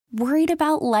Worried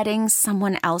about letting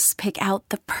someone else pick out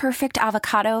the perfect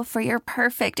avocado for your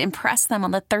perfect impress them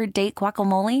on the third date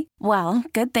guacamole? Well,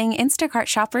 good thing Instacart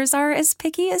shoppers are as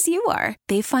picky as you are.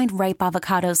 They find ripe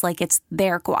avocados like it's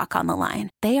their guac on the line.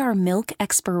 They are milk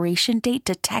expiration date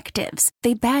detectives.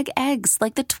 They bag eggs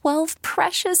like the 12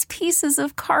 precious pieces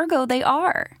of cargo they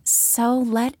are. So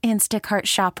let Instacart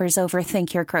shoppers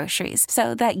overthink your groceries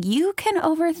so that you can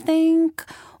overthink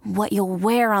what you'll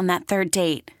wear on that third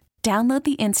date. Download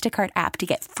the Instacart app to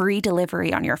get free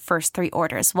delivery on your first 3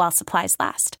 orders while supplies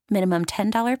last. Minimum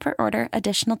 $10 per order.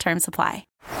 Additional terms apply.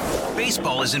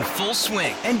 Baseball is in full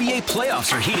swing. NBA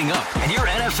playoffs are heating up, and your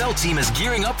NFL team is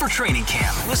gearing up for training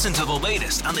camp. Listen to the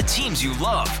latest on the teams you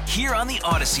love here on the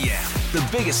Odyssey app. The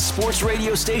biggest sports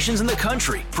radio stations in the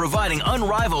country, providing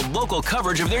unrivaled local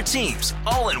coverage of their teams,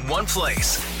 all in one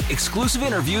place. Exclusive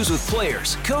interviews with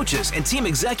players, coaches, and team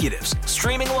executives,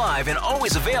 streaming live and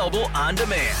always available on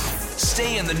demand.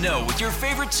 Stay in the know with your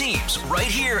favorite teams right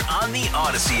here on the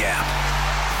Odyssey app.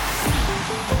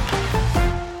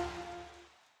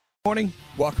 Morning.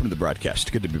 Welcome to the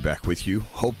broadcast. Good to be back with you.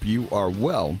 Hope you are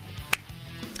well.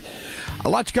 A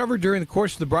lot to cover during the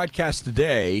course of the broadcast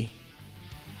today.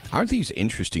 Aren't these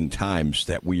interesting times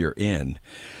that we are in?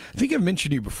 I think I've mentioned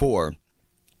to you before,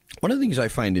 one of the things I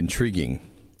find intriguing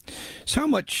is how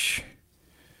much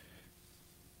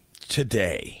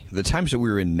today, the times that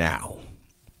we're in now,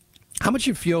 how much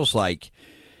it feels like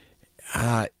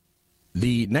the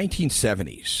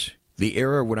 1970s, the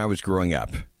era when I was growing up,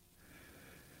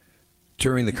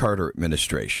 during the Carter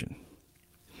administration.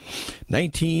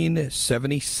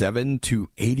 1977 to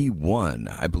 81,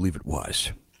 I believe it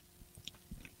was.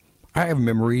 I have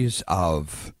memories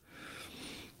of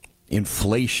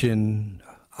inflation,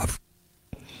 of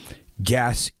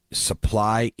gas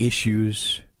supply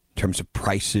issues in terms of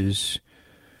prices,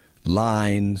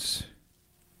 lines.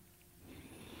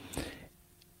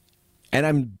 And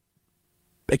I'm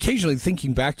occasionally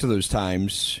thinking back to those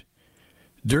times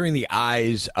during the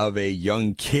eyes of a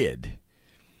young kid.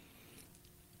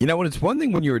 You know, when it's one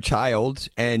thing when you're a child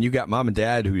and you got mom and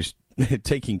dad who's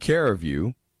taking care of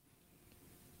you,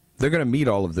 they're going to meet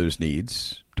all of those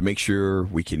needs to make sure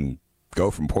we can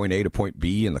go from point A to point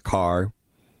B in the car.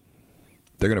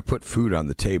 They're going to put food on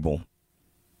the table.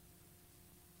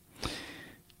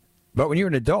 But when you're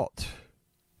an adult,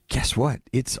 guess what?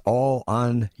 It's all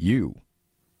on you.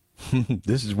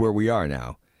 This is where we are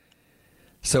now.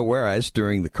 So whereas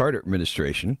during the Carter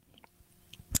administration,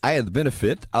 I had the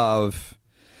benefit of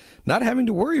not having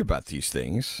to worry about these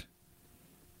things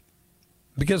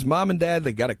because mom and dad,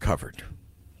 they got it covered.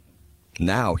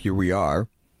 Now, here we are,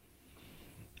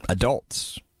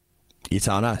 adults. It's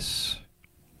on us.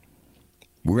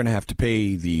 We're going to have to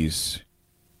pay these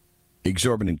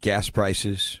exorbitant gas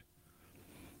prices.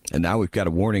 And now we've got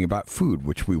a warning about food,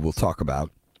 which we will talk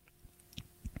about.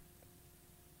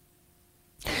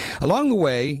 Along the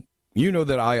way, you know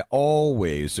that I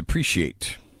always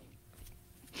appreciate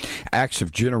acts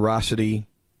of generosity,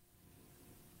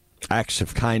 acts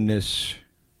of kindness.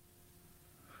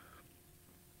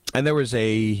 And there was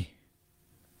a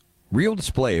real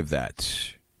display of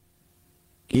that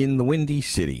in the Windy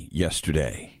City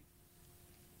yesterday.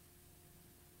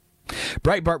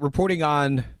 Breitbart reporting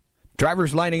on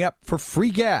drivers lining up for free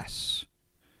gas,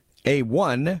 a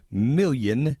 $1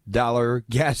 million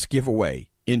gas giveaway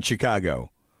in Chicago.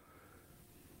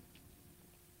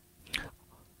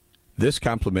 This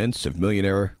compliments of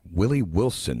millionaire Willie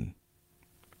Wilson.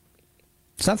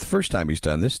 It's not the first time he's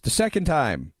done this, the second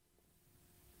time.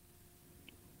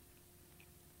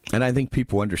 And I think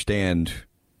people understand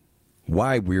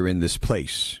why we're in this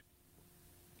place.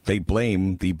 They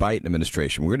blame the Biden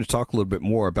administration. We're going to talk a little bit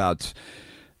more about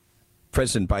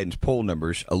President Biden's poll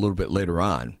numbers a little bit later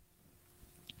on.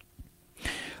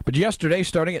 But yesterday,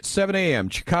 starting at 7 a.m.,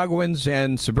 Chicagoans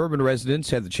and suburban residents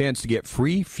had the chance to get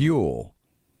free fuel.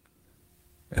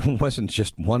 It wasn't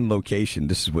just one location.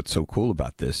 This is what's so cool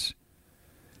about this.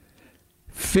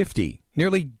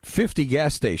 Nearly 50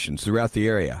 gas stations throughout the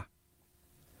area.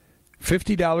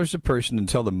 $50 a person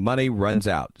until the money runs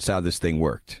out. That's how this thing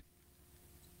worked.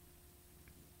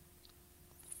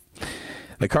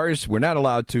 The cars were not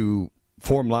allowed to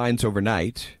form lines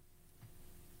overnight.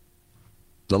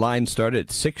 The line started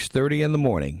at 6:30 in the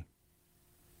morning.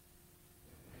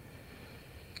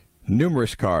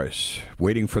 Numerous cars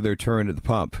waiting for their turn at the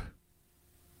pump.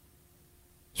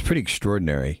 It's pretty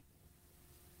extraordinary.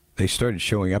 They started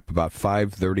showing up about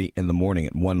 5:30 in the morning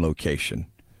at one location.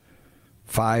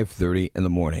 5:30 in the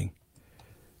morning.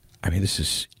 I mean, this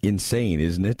is insane,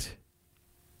 isn't it?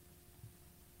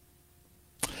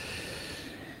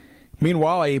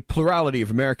 Meanwhile, a plurality of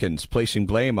Americans placing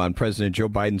blame on President Joe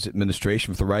Biden's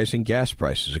administration for the rising gas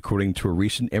prices, according to a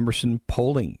recent Emerson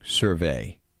polling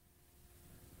survey.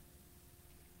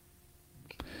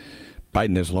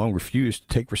 Biden has long refused to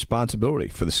take responsibility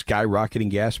for the skyrocketing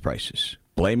gas prices,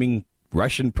 blaming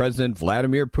Russian President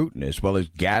Vladimir Putin as well as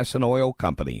gas and oil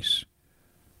companies.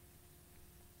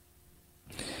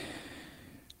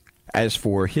 As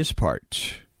for his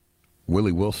part,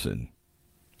 Willie Wilson,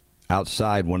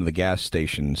 outside one of the gas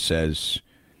stations, says,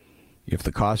 if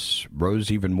the costs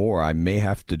rose even more, I may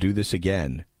have to do this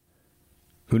again.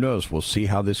 Who knows? We'll see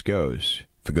how this goes.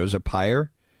 If it goes up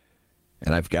higher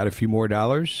and I've got a few more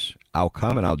dollars, I'll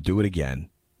come and I'll do it again.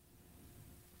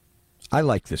 I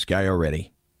like this guy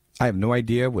already. I have no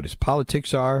idea what his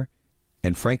politics are,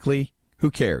 and frankly,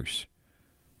 who cares?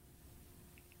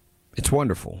 It's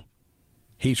wonderful.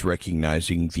 He's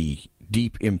recognizing the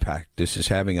deep impact this is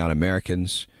having on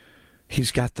Americans.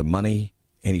 He's got the money,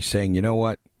 and he's saying, you know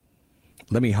what?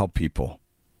 Let me help people.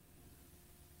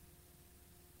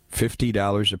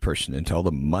 $50 a person until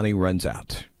the money runs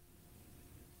out.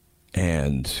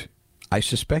 And I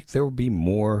suspect there will be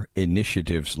more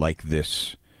initiatives like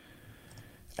this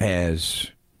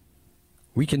as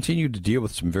we continue to deal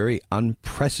with some very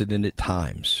unprecedented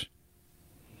times.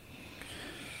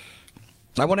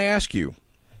 I want to ask you,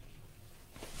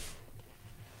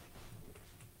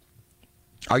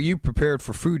 are you prepared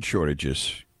for food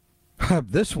shortages?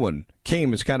 This one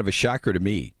came as kind of a shocker to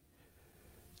me.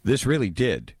 This really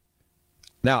did.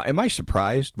 Now, am I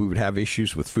surprised we would have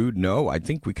issues with food? No, I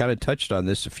think we kind of touched on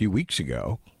this a few weeks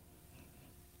ago.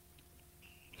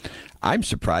 I'm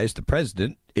surprised the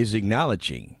president is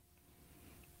acknowledging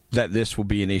that this will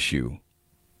be an issue.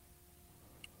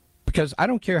 Because I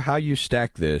don't care how you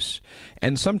stack this,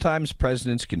 and sometimes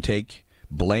presidents can take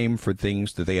blame for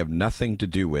things that they have nothing to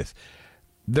do with.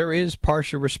 There is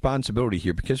partial responsibility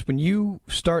here, because when you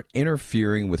start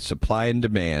interfering with supply and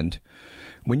demand,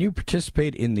 when you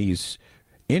participate in these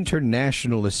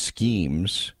internationalist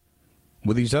schemes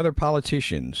with these other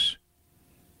politicians,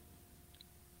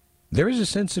 there is a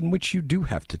sense in which you do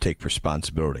have to take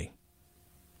responsibility.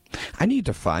 I need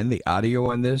to find the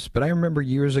audio on this, but I remember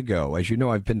years ago, as you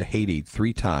know, I've been to Haiti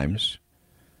 3 times,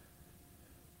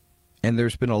 and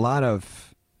there's been a lot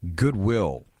of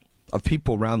goodwill of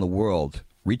people around the world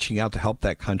reaching out to help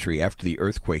that country after the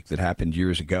earthquake that happened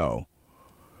years ago.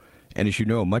 And as you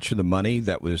know, much of the money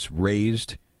that was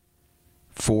raised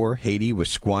for Haiti was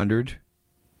squandered.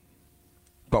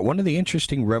 But one of the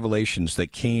interesting revelations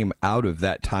that came out of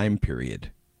that time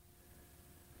period,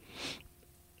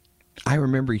 I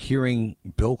remember hearing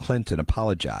Bill Clinton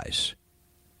apologize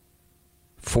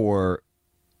for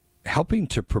helping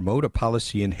to promote a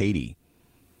policy in Haiti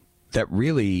that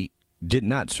really did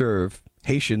not serve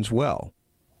Haitians well.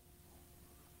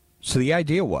 So the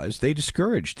idea was they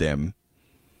discouraged them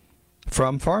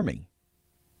from farming.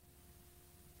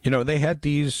 You know, they had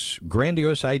these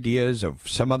grandiose ideas of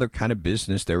some other kind of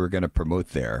business they were going to promote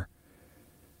there.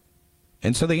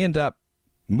 And so they end up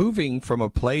moving from a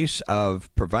place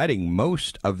of providing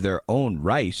most of their own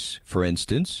rice, for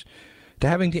instance, to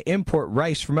having to import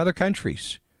rice from other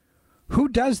countries. Who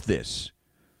does this?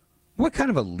 What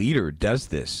kind of a leader does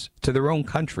this to their own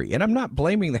country? And I'm not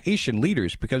blaming the Haitian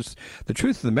leaders, because the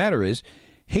truth of the matter is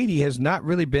Haiti has not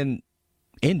really been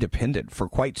independent for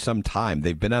quite some time.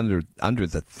 They've been under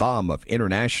the thumb of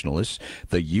internationalists,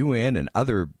 the UN and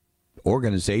other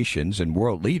organizations and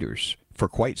world leaders for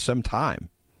quite some time.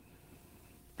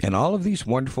 And all of these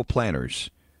wonderful planners,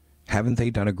 haven't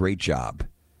they done a great job?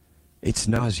 It's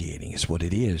nauseating is what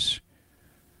it is.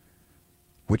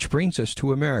 Which brings us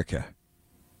to America.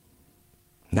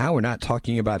 Now we're not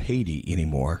talking about Haiti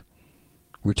anymore.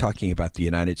 We're talking about the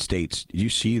United States. You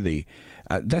see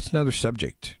that's another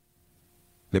subject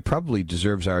that probably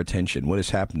deserves our attention. What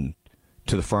has happened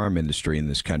to the farm industry in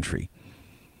this country?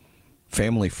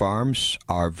 Family farms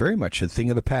are very much a thing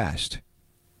of the past.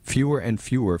 Fewer and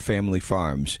fewer family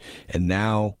farms. And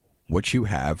now what you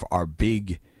have are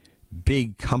big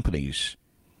companies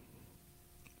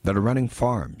that are running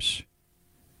farms.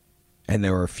 And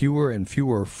there are fewer and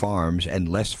fewer farms and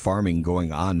less farming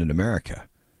going on in America.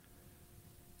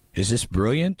 Is this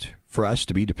brilliant for us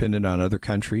to be dependent on other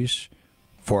countries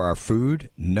for our food?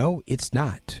 No, it's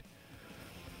not.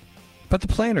 But the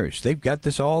planners, they've got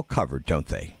this all covered, don't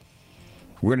they?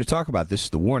 We're going to talk about this,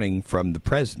 the warning from the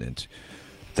president,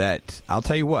 that I'll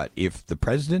tell you what, if the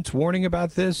president's warning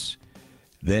about this,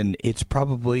 then it's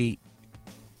probably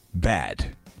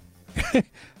bad.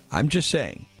 I'm just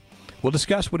saying. We'll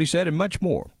discuss what he said and much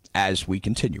more as we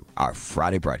continue our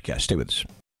Friday broadcast. Stay with us.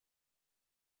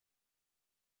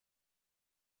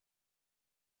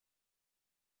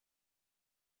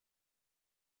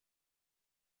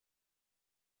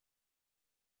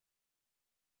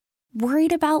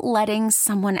 Worried about letting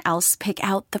someone else pick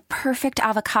out the perfect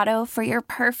avocado for your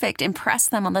perfect impress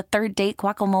them on the third date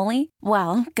guacamole?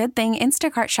 Well, good thing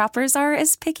Instacart shoppers are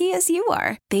as picky as you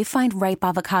are. They find ripe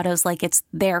avocados like it's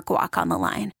their guac on the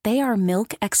line. They are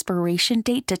milk expiration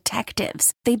date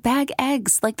detectives. They bag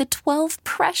eggs like the 12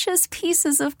 precious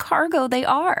pieces of cargo they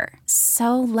are.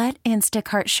 So let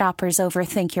Instacart shoppers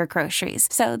overthink your groceries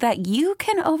so that you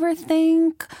can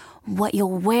overthink what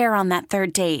you'll wear on that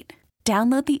third date.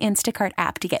 Download the Instacart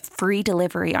app to get free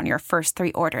delivery on your first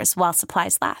 3 orders while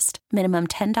supplies last. Minimum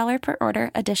 $10 per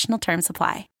order. Additional terms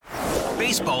apply.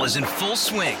 Baseball is in full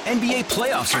swing. NBA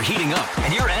playoffs are heating up,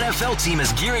 and your NFL team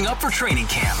is gearing up for training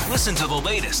camp. Listen to the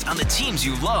latest on the teams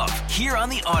you love here on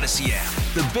the Odyssey app.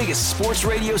 The biggest sports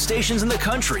radio stations in the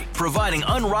country, providing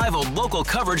unrivaled local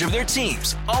coverage of their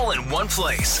teams, all in one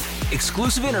place.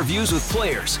 Exclusive interviews with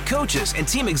players, coaches, and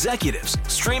team executives,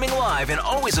 streaming live and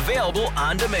always available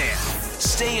on demand.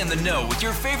 Stay in the know with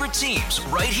your favorite teams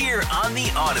right here on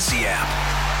the Odyssey app.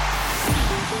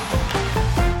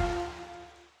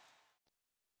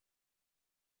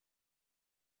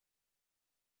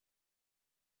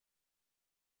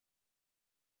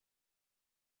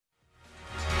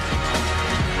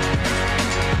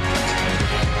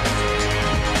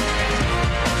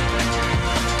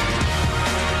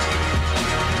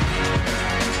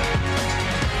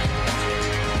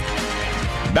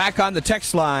 Back on the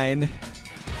text line,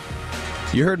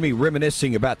 you heard me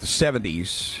reminiscing about the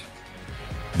 70s,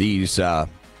 these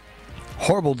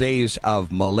horrible days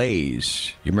of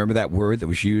malaise. You remember that word that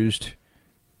was used?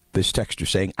 This texter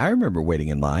saying, I remember waiting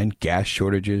in line, gas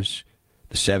shortages,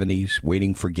 the 70s,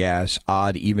 waiting for gas,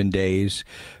 odd, even days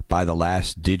by the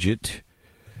last digit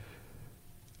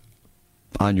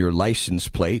on your license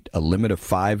plate, a limit of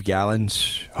 5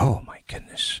 gallons. Oh, my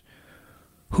goodness.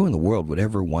 Who in the world would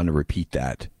ever want to repeat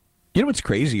that? You know what's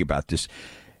crazy about this?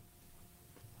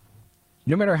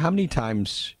 No matter how many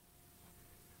times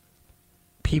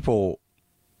people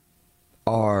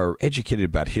are educated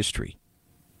about history,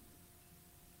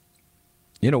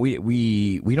 you know,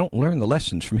 we don't learn the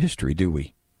lessons from history, do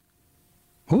we?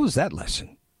 What was that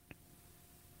lesson?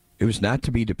 It was not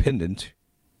to be dependent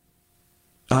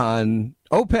on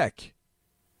OPEC.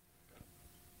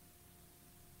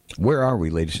 Where are we,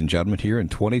 ladies and gentlemen, here in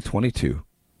 2022?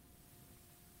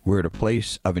 We're at a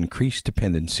place of increased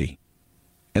dependency.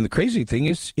 And the crazy thing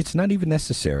is, it's not even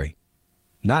necessary.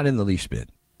 Not in the least bit.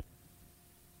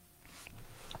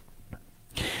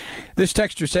 This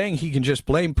texter saying he can just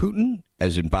blame Putin,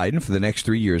 as in Biden, for the next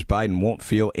 3 years. Biden won't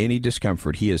feel any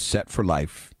discomfort. He is set for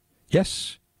life.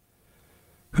 Yes.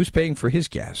 Who's paying for his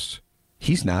gas?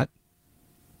 He's not.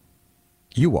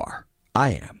 You are. I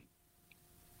am.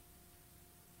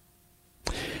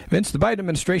 Vince, the Biden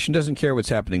administration doesn't care what's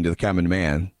happening to the common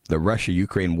man. The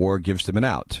Russia-Ukraine war gives them an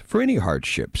out for any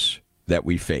hardships that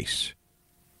we face.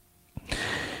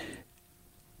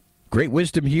 Great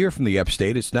wisdom here from the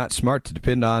upstate. It's not smart to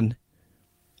depend on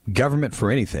government for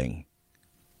anything.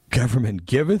 Government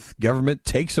giveth, government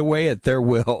takes away at their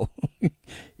will.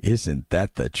 Isn't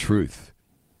that the truth?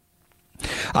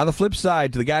 On the flip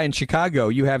side, to the guy in Chicago,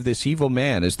 you have this evil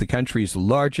man as the country's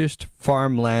largest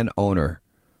farmland owner.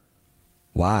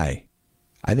 Why?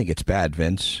 I think it's bad,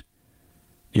 Vince.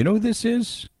 You know who this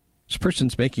is? This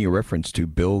person's making a reference to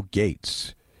Bill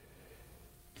Gates.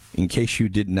 In case you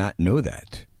did not know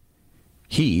that,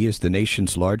 he is the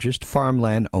nation's largest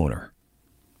farmland owner.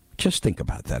 Just think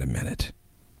about that a minute.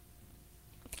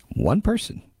 One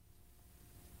person.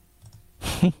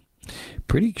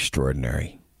 Pretty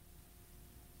extraordinary.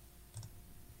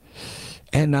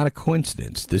 And not a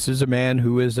coincidence. This is a man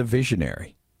who is a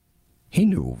visionary. He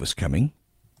knew what was coming.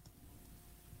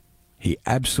 He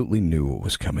absolutely knew what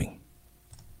was coming.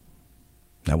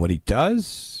 Now, what he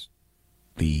does,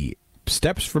 the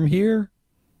steps from here,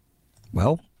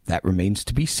 well, that remains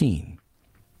to be seen.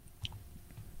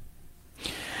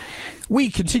 We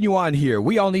continue on here.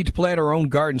 We all need to plant our own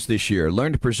gardens this year.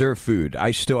 Learn to preserve food. I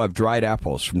still have dried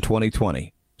apples from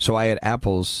 2020, so I had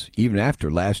apples even after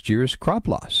last year's crop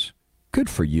loss. Good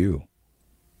for you.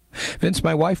 Vince,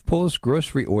 my wife pulls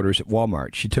grocery orders at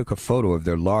Walmart. She took a photo of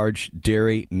their large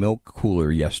dairy milk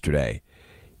cooler yesterday.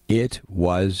 It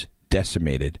was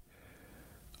decimated.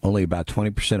 Only about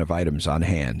 20% of items on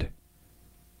hand.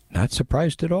 Not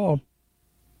surprised at all.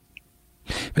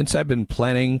 Vince, I've been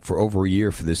planning for over a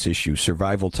year for this issue.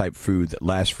 Survival-type food that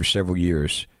lasts for several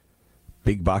years.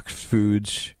 Big box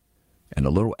foods and a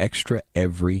little extra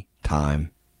every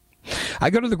time. I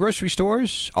go to the grocery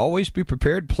stores. Always be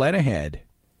prepared. Plan ahead.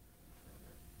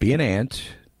 Be an ant,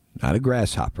 not a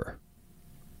grasshopper.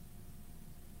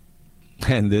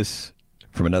 And this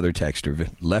from another texter,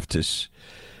 leftist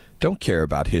don't care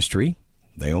about history.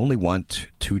 They only want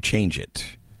to change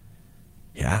it.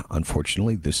 Yeah,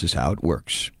 unfortunately, this is how it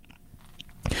works.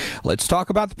 Let's talk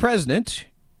about the president,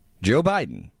 Joe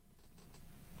Biden,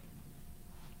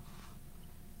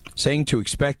 saying to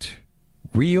expect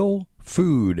real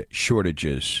food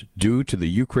shortages due to the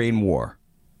Ukraine war.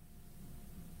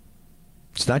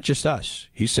 It's not just us.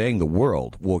 He's saying the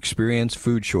world will experience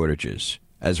food shortages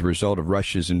as a result of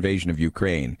Russia's invasion of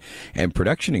Ukraine, and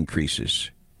production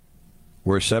increases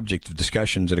were a subject of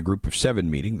discussions at a Group of 7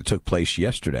 meeting that took place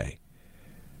yesterday.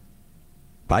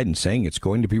 Biden saying it's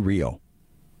going to be real.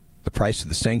 The price of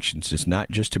the sanctions is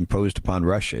not just imposed upon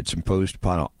Russia, it's imposed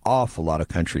upon an awful lot of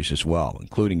countries as well,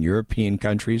 including European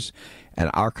countries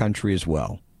and our country as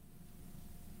well.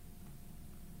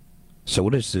 So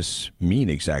what does this mean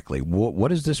exactly? What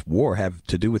does this war have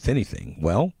to do with anything?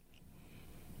 Well,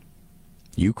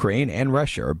 Ukraine and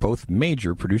Russia are both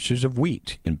major producers of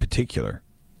wheat in particular.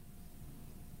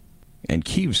 And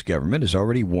Kyiv's government has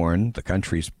already warned the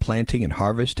country's planting and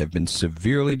harvest have been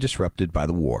severely disrupted by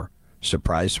the war.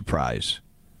 Surprise, surprise.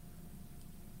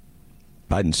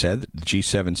 Biden said at the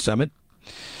G7 summit,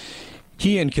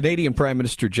 he and Canadian Prime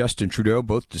Minister Justin Trudeau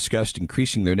both discussed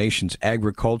increasing their nation's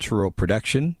agricultural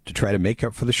production to try to make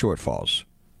up for the shortfalls.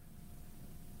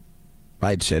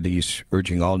 Biden said he's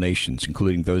urging all nations,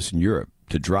 including those in Europe,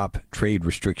 to drop trade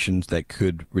restrictions that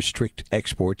could restrict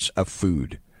exports of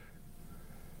food.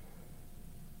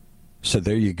 So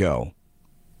there you go.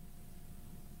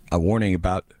 A warning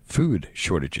about food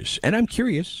shortages. And I'm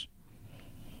curious,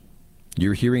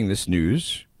 you're hearing this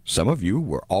news. Some of you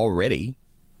were already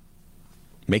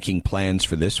making plans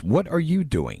for this. What are you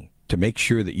doing to make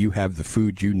sure that you have the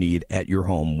food you need at your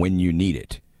home when you need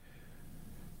it?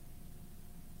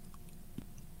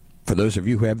 For those of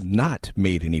you who have not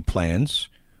made any plans,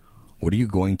 what are you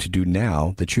going to do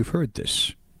now that you've heard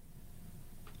this?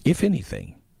 If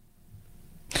anything.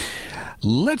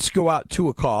 Let's go out to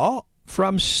a call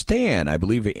from Stan, I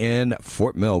believe, in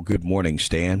Fort Mill. Good morning,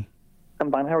 Stan.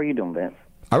 I'm fine. How are you doing, Vince?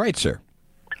 All right, sir.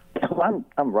 Well,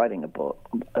 I'm writing a book,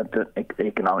 an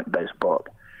economic-based book,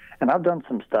 and I've done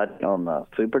some study on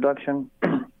food production,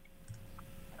 and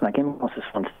I came across this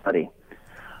one study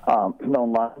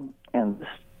online, and this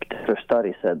particular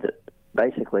study said that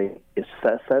basically it's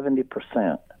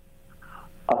 70%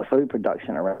 of food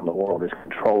production around the world is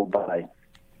controlled by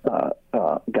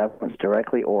governments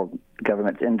directly or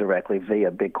governments indirectly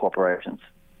via big corporations.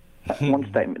 One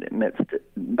statement admits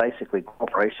that basically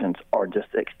corporations are just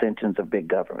extensions of big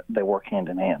government. They work hand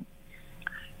in hand.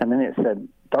 And then it said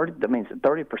that means that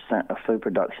 30% of food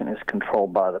production is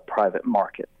controlled by the private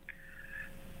market.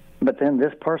 But then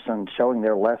this person showing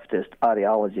their leftist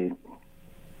ideology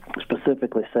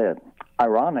specifically said,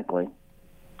 ironically,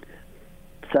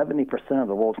 70% of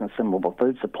the world's consumable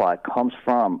food supply comes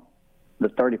from the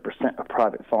 30% of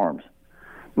private farms,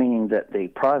 meaning that the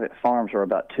private farms are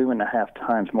about 2.5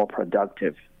 times more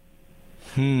productive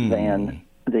than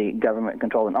the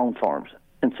government-controlled and owned farms.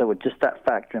 And so with just that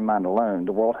factor in mind alone,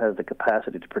 the world has the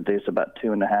capacity to produce about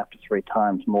 2.5 to 3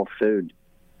 times more food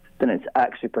than it's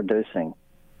actually producing.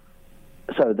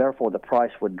 So therefore, the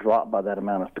price would drop by that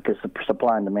amount because the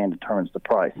supply and demand determines the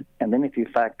price. And then if you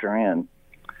factor in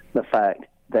the fact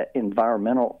that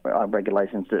environmental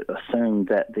regulations that assume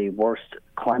that the worst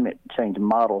climate change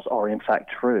models are in fact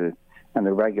true, and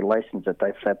the regulations that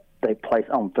they place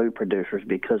on food producers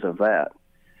because of that,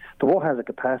 the world has a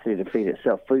capacity to feed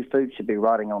itself. Food should be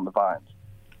rotting on the vines,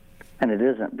 and it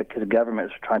isn't because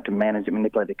governments are trying to manage it,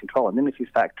 manipulate it, control it. And then if you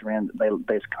factor in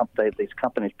that these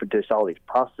companies produce all these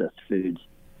processed foods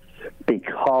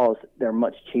because they're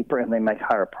much cheaper and they make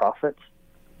higher profits,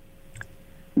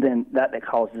 then that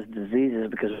causes diseases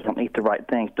because we don't eat the right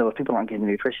things. So if people aren't getting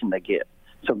the nutrition they get.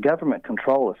 So government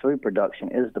control of food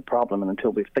production is the problem, and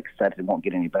until we fix that, it won't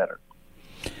get any better.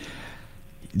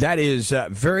 That is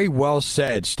very well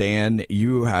said, Stan.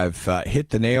 You have hit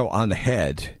the nail on the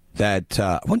head. That,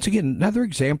 once again, another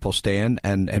example, Stan,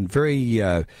 and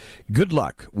very good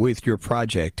luck with your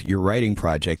project, your writing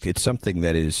project. It's something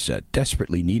that is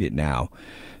desperately needed now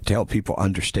to help people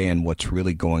understand what's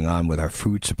really going on with our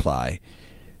food supply.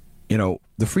 You know,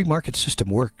 the free market system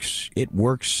works. It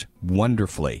works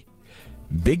wonderfully.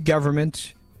 Big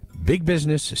government, big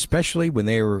business, especially when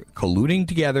they are colluding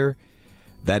together,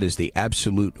 that is the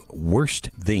absolute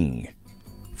worst thing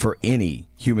for any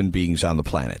human beings on the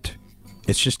planet.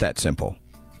 It's just that simple.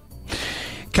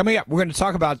 Coming up, we're going to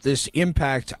talk about this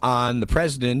impact on the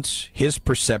president, his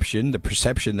perception, the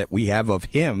perception that we have of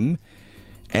him,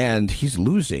 and he's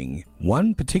losing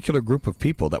one particular group of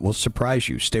people that will surprise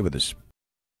you. Stay with us.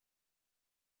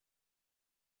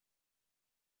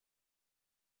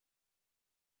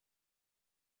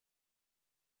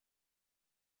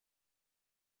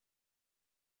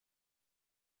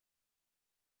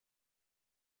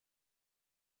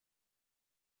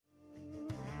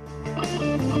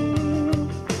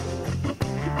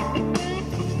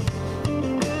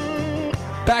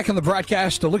 Back on the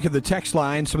broadcast, a look at the text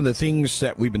line, some of the things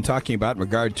that we've been talking about in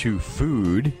regard to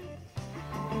food.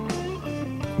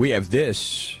 We have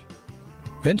this.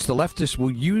 Vince, the leftists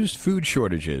will use food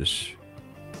shortages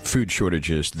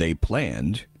they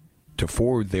planned to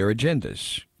forward their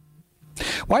agendas.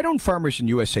 Why don't farmers in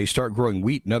USA start growing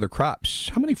wheat and other crops?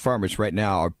 How many farmers right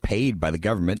now are paid by the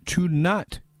government to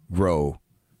not grow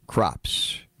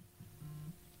crops?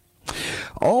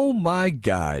 Oh, my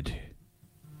God.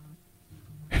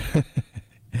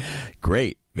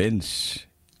 Great, Vince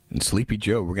and Sleepy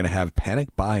Joe. We're going to have panic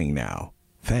buying now.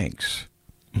 Thanks.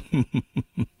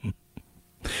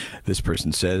 This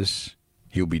person says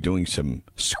he'll be doing some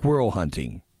squirrel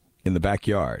hunting in the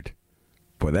backyard.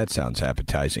 Boy, that sounds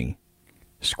appetizing.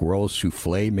 Squirrel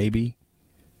souffle, maybe?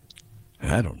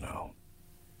 I don't know.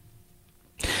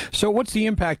 So what's the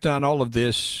impact on all of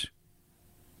this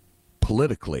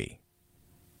politically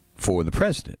for the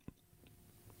president?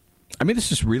 I mean,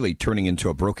 this is really turning into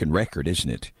a broken record, isn't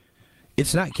it?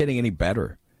 It's not getting any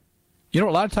better. You know,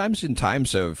 a lot of times in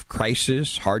times of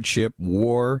crisis, hardship,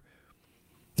 war,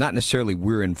 not necessarily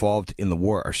we're involved in the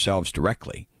war ourselves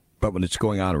directly, but when it's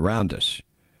going on around us,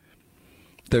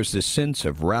 there's this sense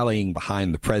of rallying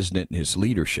behind the president and his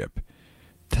leadership.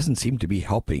 Doesn't seem to be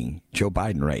helping Joe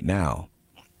Biden right now.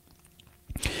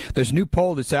 There's a new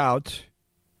poll that's out,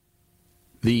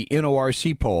 the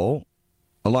NORC poll,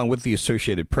 along with the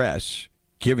Associated Press,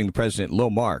 giving the president low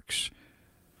marks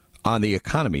on the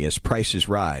economy as prices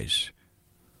rise.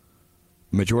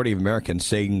 Majority of Americans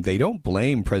saying they don't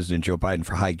blame President Joe Biden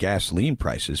for high gasoline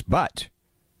prices, but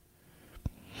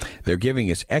they're giving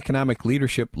his economic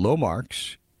leadership low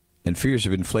marks and fears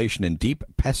of inflation and deep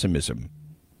pessimism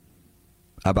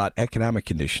about economic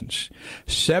conditions.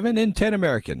 7 in 10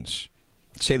 Americans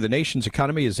say the nation's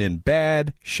economy is in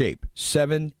bad shape.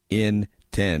 7 in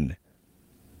 10.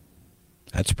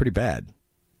 That's pretty bad.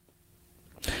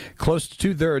 Close to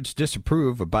two-thirds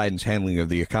disapprove of Biden's handling of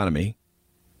the economy.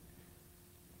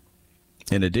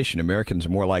 In addition, Americans are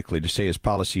more likely to say his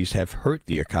policies have hurt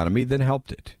the economy than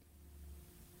helped it.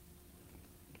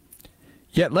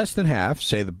 Yet less than half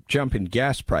say the jump in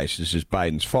gas prices is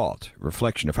Biden's fault, a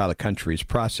reflection of how the country is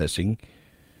processing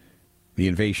the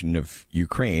invasion of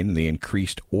Ukraine and the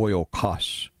increased oil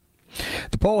costs.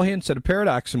 The poll hints at a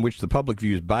paradox in which the public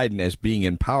views Biden as being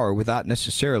in power without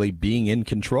necessarily being in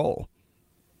control.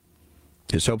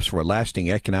 His hopes for a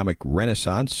lasting economic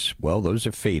renaissance, well, those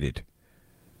have faded.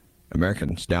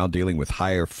 Americans now dealing with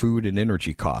higher food and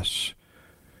energy costs.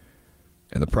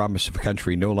 And the promise of a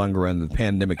country no longer under the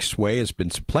pandemic sway has been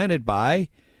supplanted by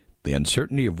the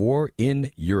uncertainty of war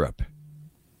in Europe.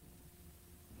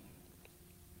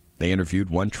 They interviewed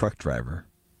one truck driver.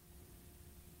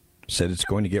 Said it's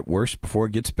going to get worse before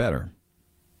it gets better.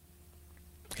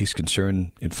 He's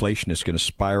concerned inflation is going to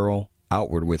spiral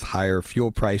outward with higher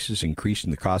fuel prices,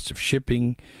 increasing the cost of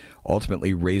shipping,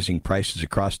 ultimately raising prices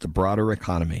across the broader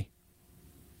economy.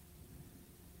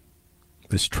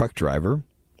 This truck driver,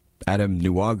 Adam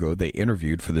Nuago, they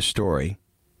interviewed for the story,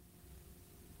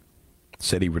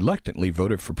 said he reluctantly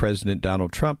voted for President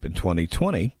Donald Trump in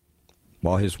 2020,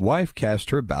 while his wife cast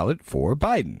her ballot for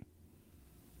Biden.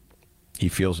 He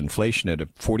feels inflation at a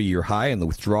 40-year high and the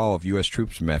withdrawal of U.S.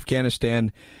 troops from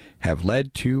Afghanistan have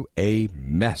led to a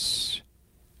mess.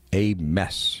 A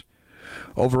mess.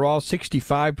 Overall,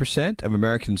 65% of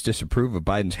Americans disapprove of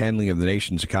Biden's handling of the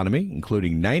nation's economy,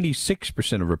 including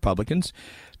 96% of Republicans.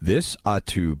 This ought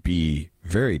to be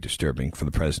very disturbing for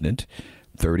the president.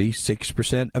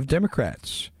 36% of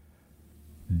Democrats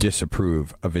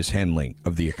disapprove of his handling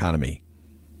of the economy.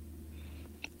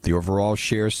 The overall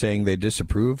share saying they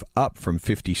disapprove, up from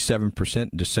 57% in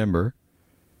December,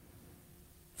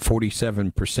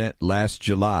 47% last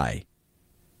July.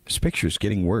 This picture is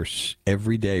getting worse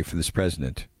every day for this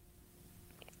president.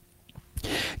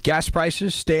 Gas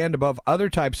prices stand above other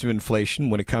types of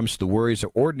inflation when it comes to the worries that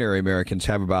ordinary Americans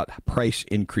have about price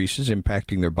increases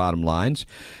impacting their bottom lines.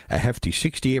 A hefty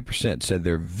 68% said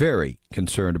they're very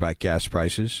concerned about gas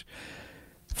prices.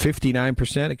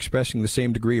 59% expressing the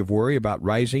same degree of worry about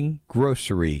rising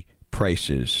grocery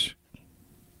prices.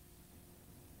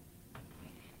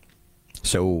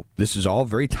 So this is all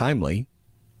very timely.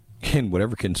 And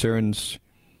whatever concerns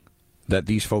that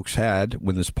these folks had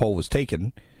when this poll was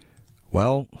taken,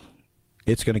 well,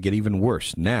 it's going to get even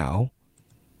worse now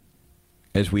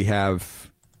as we have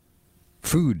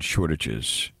food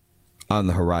shortages on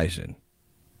the horizon.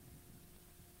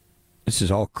 This is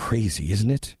all crazy,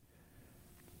 isn't it?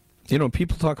 You know,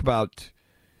 people talk about,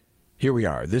 here we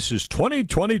are, this is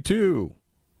 2022.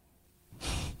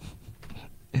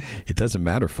 It doesn't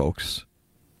matter, folks.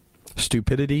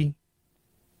 Stupidity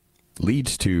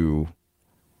leads to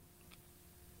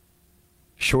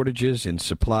shortages in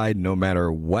supply no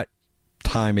matter what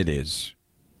time it is,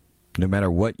 no matter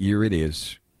what year it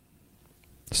is.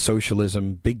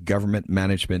 Socialism, big government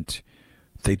management,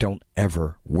 they don't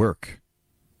ever work.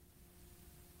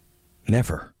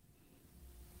 Never.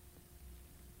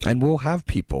 And we'll have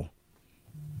people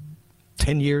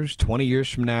 10 years, 20 years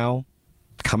from now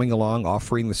coming along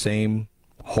offering the same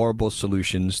horrible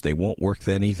solutions. They won't work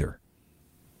then either.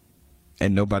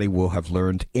 And nobody will have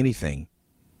learned anything.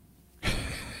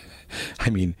 I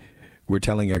mean, we're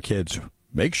telling our kids,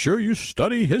 make sure you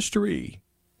study history.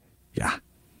 Yeah.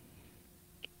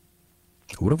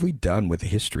 What have we done with the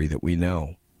history that we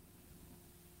know?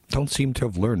 Don't seem to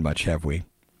have learned much, have we?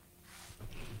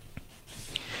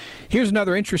 Here's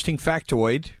another interesting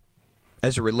factoid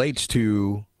as it relates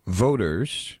to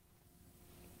voters.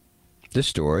 This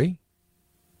story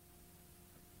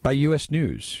by U.S.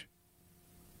 News.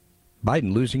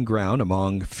 Biden losing ground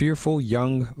among fearful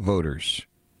young voters.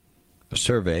 A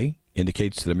survey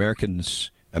indicates that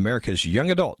America's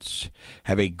young adults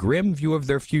have a grim view of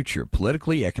their future,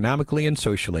 politically, economically, and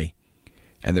socially.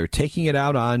 And they're taking it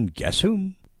out on, guess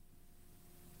whom?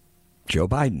 Joe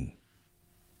Biden.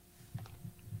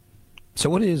 So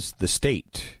what is the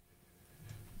state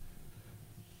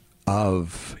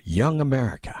of young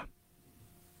America?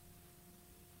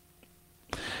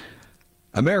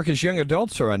 America's young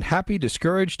adults are unhappy,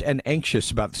 discouraged, and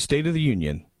anxious about the State of the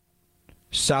Union,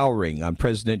 souring on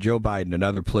President Joe Biden and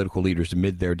other political leaders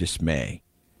amid their dismay.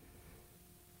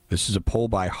 This is a poll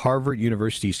by Harvard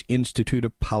University's Institute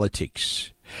of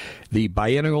Politics. The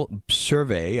biennial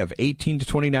survey of 18 to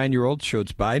 29-year-olds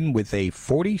shows Biden with a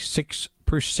 46%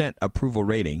 approval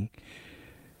rating.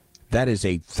 That is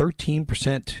a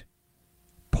 13%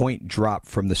 point drop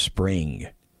from the spring.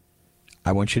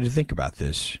 I want you to think about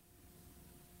this.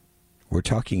 We're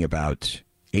talking about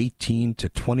 18 to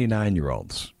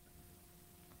 29-year-olds.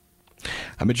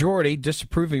 A majority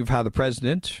disapproving of how the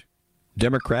president,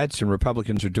 Democrats, and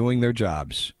Republicans are doing their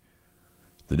jobs.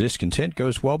 The discontent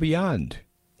goes well beyond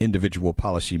individual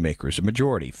policymakers. A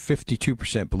majority,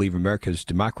 52%, believe America's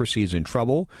democracy is in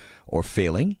trouble or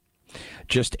failing.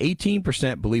 Just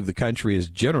 18% believe the country is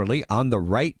generally on the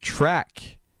right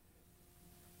track.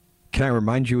 Can I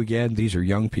remind you again, these are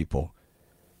young people.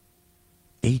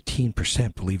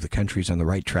 18% believe the country is on the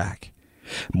right track.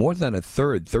 More than a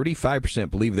third, 35%,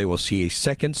 believe they will see a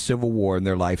second civil war in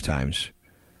their lifetimes.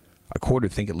 A quarter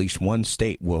think at least one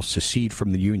state will secede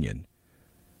from the Union.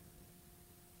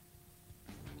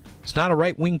 It's not a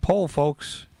right-wing poll,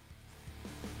 folks.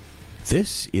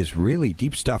 This is really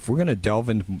deep stuff. We're going to delve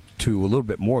into a little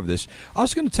bit more of this. I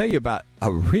was going to tell you about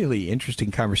a really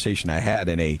interesting conversation I had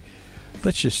in a,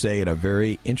 let's just say, in a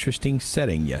very interesting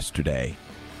setting yesterday.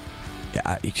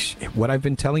 What I've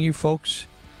been telling you, folks,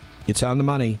 it's on the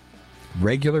money.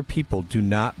 Regular people do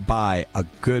not buy a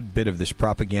good bit of this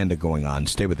propaganda going on.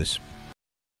 Stay with us.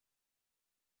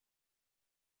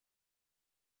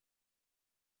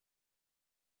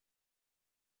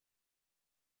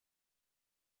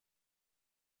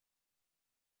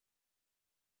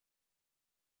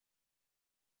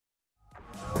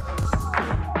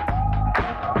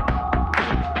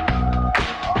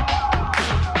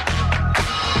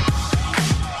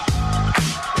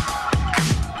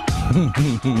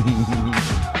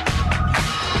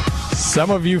 Some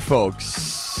of you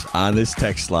folks on this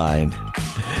text line,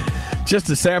 just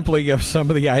a sampling of some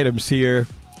of the items here.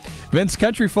 Vince,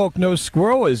 country folk know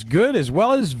squirrel is good as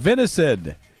well as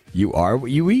venison. You are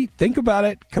what you eat. Think about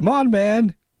it. Come on,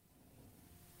 man.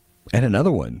 And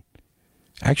another one.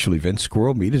 Actually, Vince,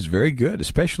 squirrel meat is very good,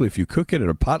 especially if you cook it in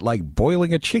a pot like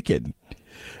boiling a chicken,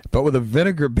 but with a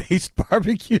vinegar-based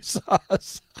barbecue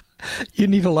sauce. You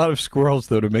need a lot of squirrels,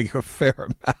 though, to make a fair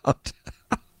amount.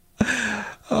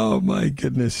 Oh, my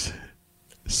goodness.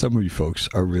 Some of you folks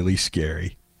are really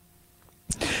scary.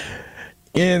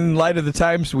 In light of the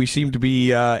times we seem to be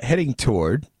heading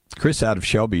toward, Chris out of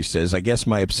Shelby says, I guess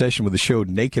my obsession with the show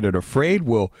Naked and Afraid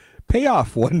will pay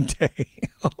off one day.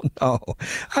 Oh, no.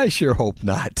 I sure hope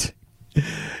not.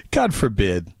 God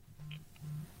forbid.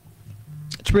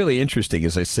 It's really interesting,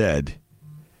 as I said,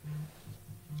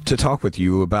 to talk with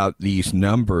you about these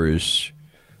numbers.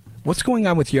 What's going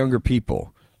on with younger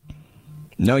people?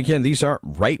 Now, again, these aren't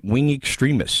right-wing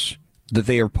extremists that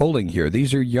they are polling here.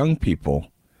 These are young people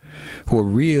who are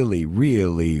really,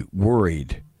 really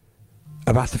worried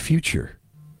about the future.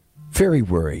 Very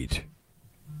worried.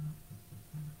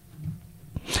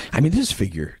 I mean, this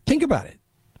figure, think about it.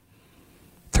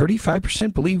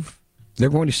 35% believe they're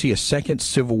going to see a second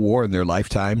civil war in their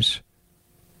lifetimes.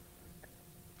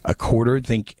 A quarter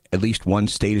think at least one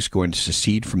state is going to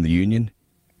secede from the Union.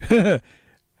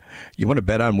 You want to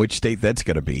bet on which state that's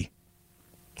going to be?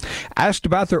 Asked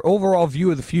about their overall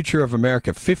view of the future of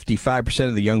America, 55%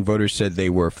 of the young voters said they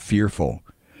were fearful.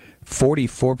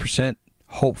 44%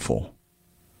 hopeful.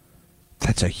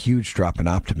 That's a huge drop in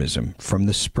optimism from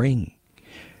the spring,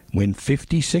 when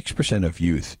 56% of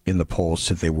youth in the polls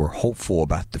said they were hopeful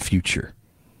about the future.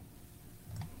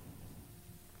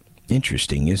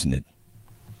 Interesting, isn't it?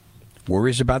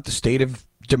 Worries about the state of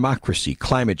democracy,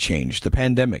 climate change, the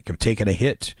pandemic have taken a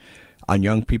hit on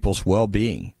young people's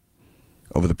well-being.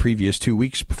 Over the previous 2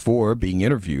 weeks before being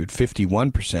interviewed,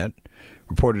 51%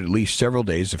 reported at least several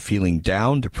days of feeling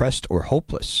down, depressed, or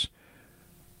hopeless.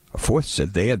 A fourth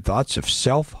said they had thoughts of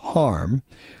self-harm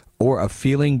or of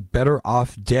feeling better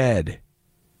off dead.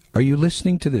 Are you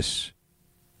listening to this?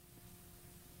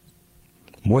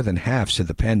 More than half said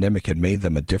the pandemic had made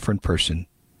them a different person.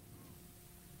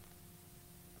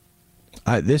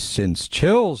 This sends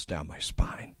chills down my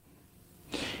spine.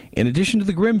 In addition to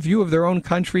the grim view of their own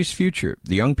country's future,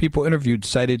 the young people interviewed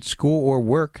cited school or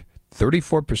work,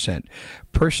 34%,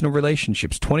 personal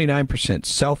relationships, 29%,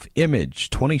 self-image,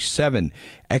 27%,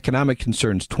 economic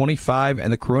concerns, 25%,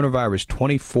 and the coronavirus,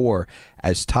 24%,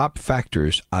 as top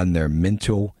factors on their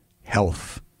mental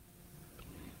health.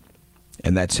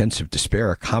 And that sense of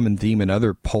despair, a common theme in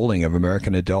other polling of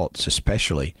American adults,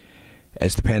 especially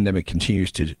as the pandemic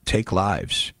continues to take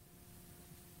lives.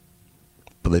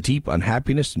 But the deep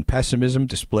unhappiness and pessimism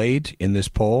displayed in this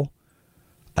poll,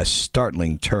 a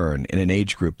startling turn in an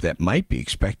age group that might be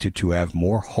expected to have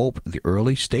more hope in the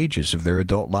early stages of their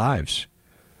adult lives.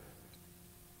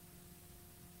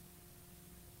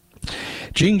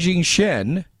 Jingjing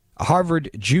Shen, a Harvard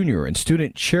junior and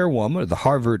student chairwoman of the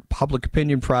Harvard Public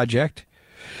Opinion Project,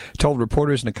 told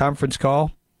reporters in a conference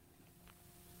call,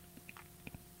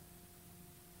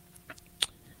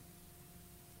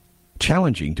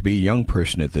 "Challenging to be a young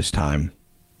person at this time.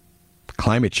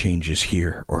 Climate change is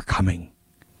here or coming.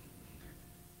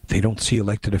 They don't see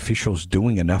elected officials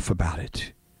doing enough about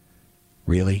it.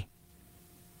 Really?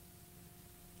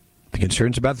 The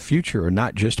concerns about the future are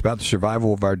not just about the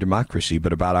survival of our democracy,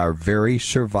 but about our very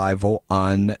survival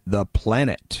on the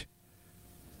planet."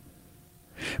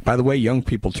 By the way, young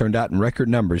people turned out in record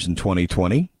numbers in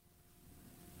 2020.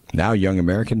 Now young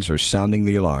Americans are sounding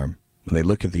the alarm. When they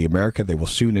look at the America they will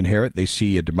soon inherit, they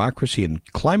see a democracy and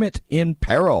climate in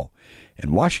peril.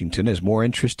 And Washington is more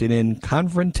interested in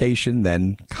confrontation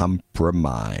than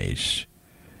compromise.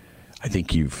 I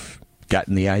think you've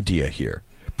gotten the idea here.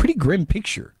 Pretty grim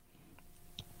picture.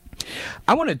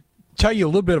 I want to tell you a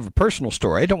little bit of a personal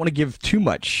story. I don't want to give too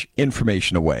much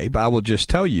information away, but I will just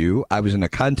tell you I was in a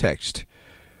context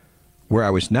where I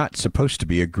was not supposed to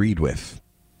be agreed with.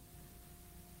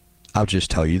 I'll just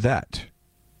tell you that.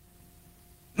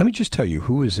 Let me just tell you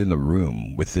who was in the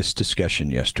room with this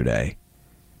discussion yesterday.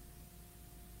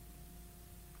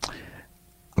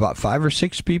 About 5 or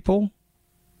 6 people,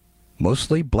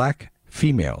 mostly black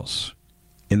females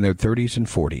in their 30s and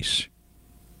 40s.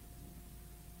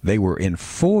 They were in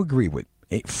full agreement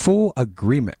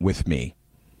with me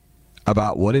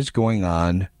about what is going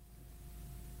on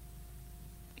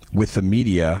with the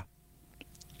media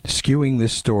skewing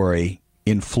this story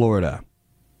in Florida.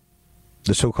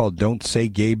 The so-called Don't Say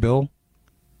Gay bill.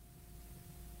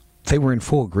 They were in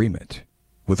full agreement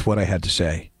with what I had to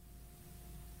say.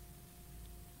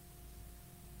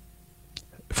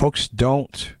 Folks,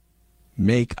 don't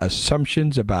make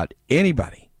assumptions about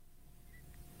anybody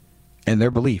and their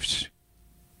beliefs.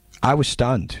 I was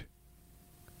stunned.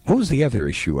 What was the other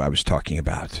issue I was talking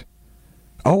about?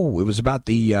 Oh, it was about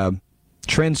the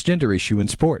transgender issue in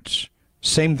sports.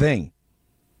 Same thing.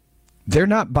 They're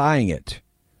not buying it.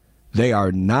 They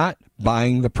are not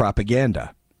buying the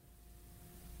propaganda.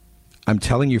 I'm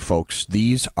telling you, folks,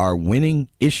 these are winning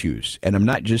issues. And I'm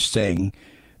not just saying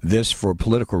this for a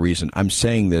political reason. I'm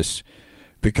saying this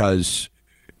because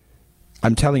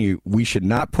I'm telling you, we should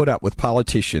not put up with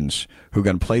politicians who are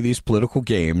going to play these political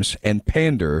games and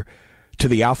pander to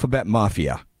the alphabet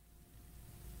mafia.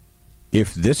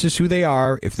 If this is who they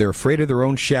are, if they're afraid of their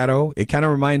own shadow, it kind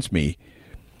of reminds me,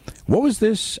 what was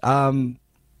this?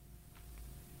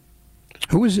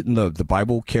 Who was it in the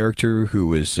Bible character who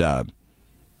was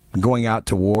going out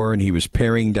to war and he was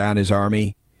paring down his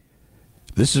army?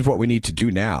 This is what we need to do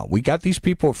now. We got these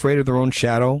people afraid of their own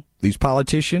shadow, these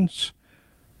politicians.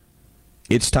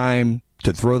 It's time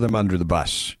to throw them under the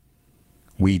bus.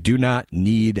 We do not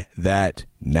need that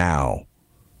now.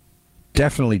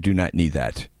 Definitely do not need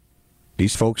that.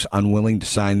 These folks unwilling to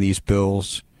sign these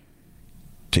bills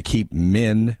to keep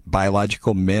men,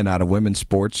 biological men, out of women's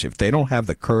sports, if they don't have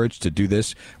the courage to do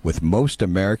this with most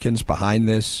Americans behind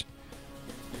this,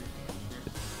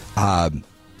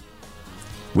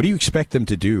 What do you expect them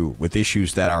to do with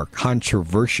issues that are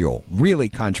controversial, really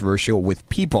controversial with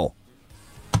people?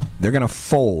 They're going to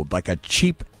fold like a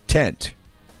cheap tent.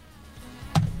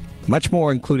 Much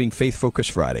more, including Faith Focus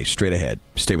Friday, straight ahead.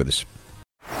 Stay with us.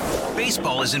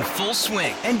 Baseball is in full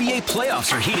swing. NBA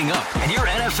playoffs are heating up, and your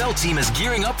NFL team is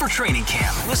gearing up for training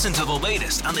camp. Listen to the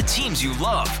latest on the teams you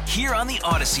love here on the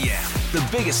Odyssey app. The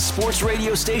biggest sports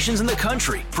radio stations in the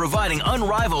country, providing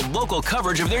unrivaled local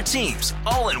coverage of their teams,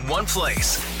 all in one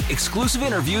place. Exclusive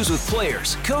interviews with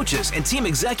players, coaches, and team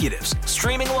executives,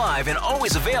 streaming live and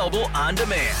always available on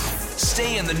demand.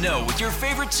 Stay in the know with your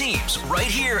favorite teams right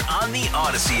here on the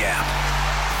Odyssey app.